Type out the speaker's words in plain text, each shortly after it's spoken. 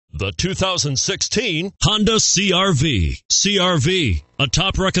The 2016 Honda CR-V. CR-V, a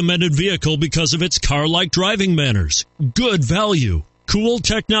top recommended vehicle because of its car-like driving manners, good value, cool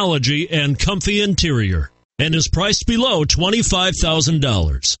technology, and comfy interior, and is priced below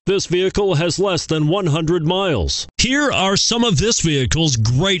 $25,000. This vehicle has less than 100 miles. Here are some of this vehicle's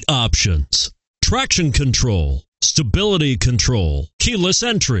great options: traction control, stability control, keyless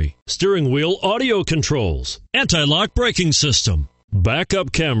entry, steering wheel audio controls, anti-lock braking system,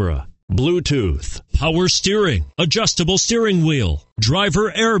 backup camera, Bluetooth, power steering, adjustable steering wheel,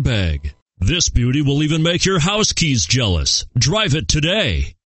 driver airbag. This beauty will even make your house keys jealous. Drive it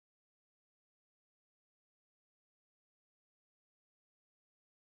today.